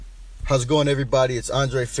How's it going, everybody? It's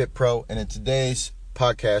Andre Fit Pro, and in today's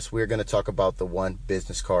podcast, we're going to talk about the one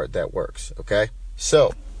business card that works, okay?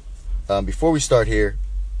 So, before we start here,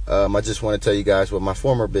 I just want to tell you guys what my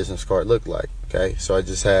former business card looked like, okay? So I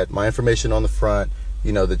just had my information on the front,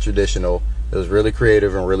 the traditional. It was really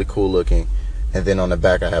creative and really cool looking, and then on the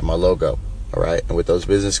back, I had my logo, all right? And with those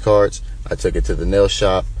business cards, I took it to the nail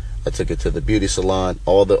shop, I took it to the beauty salon,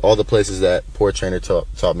 all the places that Poor Trainer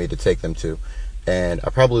taught me to take them to. And I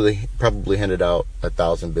probably handed out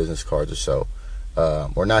 1,000 business cards or so,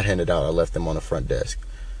 or not handed out. I left them on the front desk.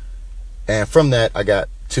 And from that, I got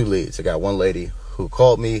 2 leads. I got one lady who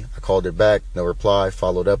called me. I called her back, no reply.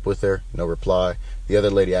 Followed up with her, no reply. The other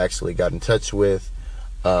lady I actually got in touch with,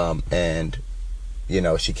 and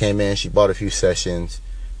she came in. She bought a few sessions,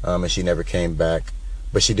 and she never came back.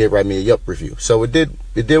 But she did write me a Yelp review, so it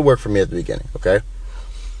did work for me at the beginning. Okay.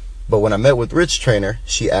 But when I met with Rich Trainer,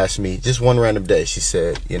 she asked me just one random day. She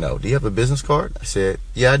said, do you have a business card? I said,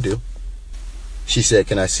 yeah, I do. She said,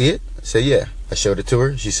 can I see it? I said, yeah. I showed it to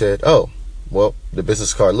her. She said, oh, well, the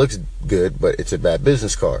business card looks good, but it's a bad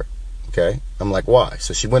business card. Okay. I'm like, why?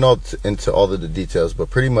 So she went into all of the details, but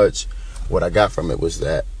pretty much what I got from it was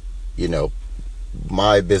that,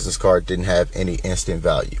 my business card didn't have any instant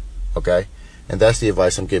value. Okay. And that's the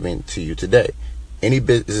advice I'm giving to you today. Any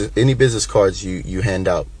business cards you hand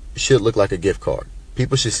out should look like a gift card.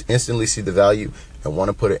 People should instantly see the value and want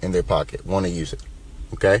to put it in their pocket, want to use it.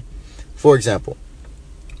 Okay? For example,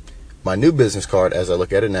 my new business card, as I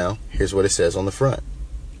look at it now, here's what it says on the front.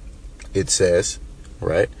 It says,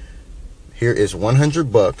 right, here is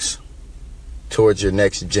 $100 towards your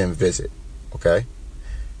next gym visit. Okay?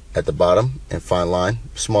 At the bottom, in fine line,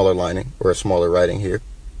 smaller lining, or a smaller writing here,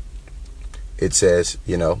 it says,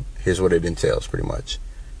 here's what it entails pretty much.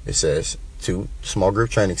 It says 2 small group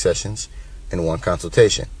training sessions and 1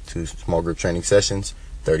 consultation. 2 small group training sessions,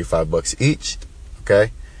 $35 each,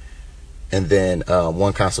 okay? And then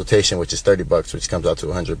 1 consultation, which is $30, which comes out to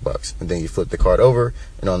 $100. And then you flip the card over,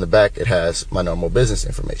 and on the back it has my normal business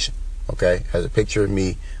information, okay? It has a picture of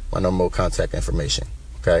me, my normal contact information,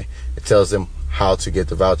 okay? It tells them how to get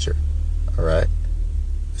the voucher, all right?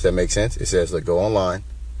 Does that make sense? It says, look, go online,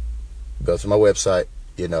 go to my website,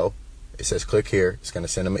 it says click here. It's going to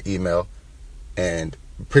send them an email and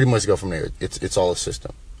pretty much go from there. It's all a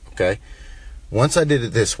system. Okay. Once I did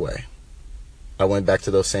it this way, I went back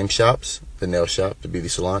to those same shops, the nail shop, the beauty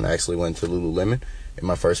salon. I actually went to Lululemon in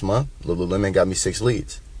my first month. Lululemon got me 6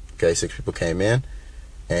 leads. Okay. 6 people came in,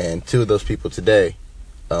 and 2 of those people today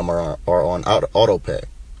are on auto pay.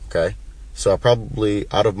 Okay. So I probably,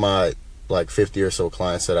 out of my 50 or so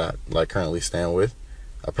clients that I currently stand with,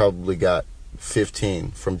 I probably got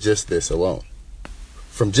 15 from just this alone.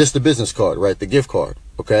 From just the business card, right? The gift card,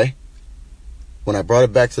 okay? When I brought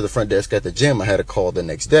it back to the front desk at the gym, I had a call the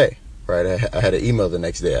next day, right? I had an email the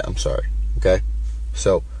next day, I'm sorry, okay?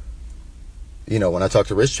 So, when I talked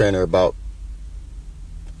to Rich Trainer about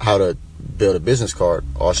how to build a business card,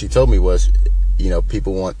 all she told me was,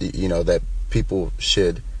 people want, that people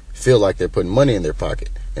should feel like they're putting money in their pocket.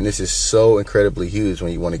 And this is so incredibly huge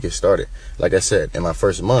when you want to get started. Like I said, in my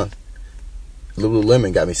first month,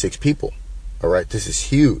 Lululemon got me 6 people. All right. This is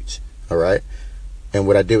huge. All right. And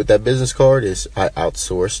what I did with that business card is I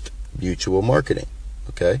outsourced mutual marketing.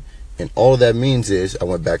 Okay. And all that means is I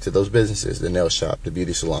went back to those businesses, the nail shop, the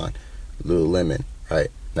beauty salon, Lululemon. Right.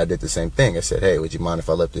 And I did the same thing. I said, hey, would you mind if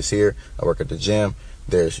I left this here? I work at the gym.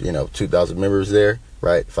 There's, 2,000 members there.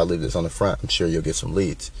 Right. If I leave this on the front, I'm sure you'll get some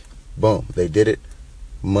leads. Boom. They did it.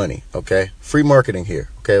 Money. Okay. Free marketing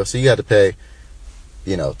here. Okay. So you had to pay,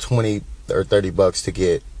 20 or $30 to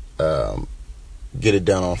get it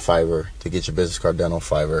done on Fiverr, to get your business card done on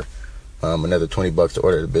Fiverr. Another $20 to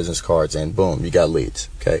order the business cards, and boom, you got leads.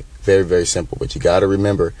 Okay. Very, very simple. But you got to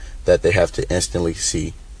remember that they have to instantly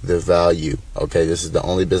see the value. Okay. This is the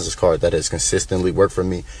only business card that has consistently worked for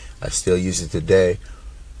me. I still use it today.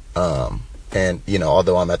 And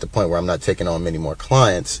although I'm at the point where I'm not taking on many more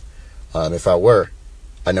clients, if I were,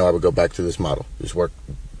 I know I would go back to this model. This worked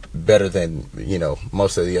better than,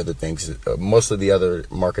 most of the other things, most of the other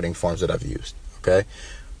marketing forms that I've used. Okay.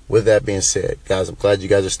 With that being said, guys, I'm glad you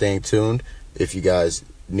guys are staying tuned. If you guys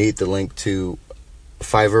need the link to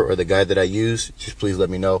Fiverr or the guide that I use, just please let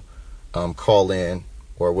me know. Call in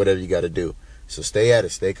or whatever you got to do. So stay at it,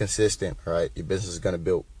 stay consistent. All right. Your business is going to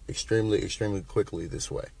build extremely, extremely quickly this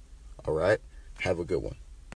way. All right. Have a good one.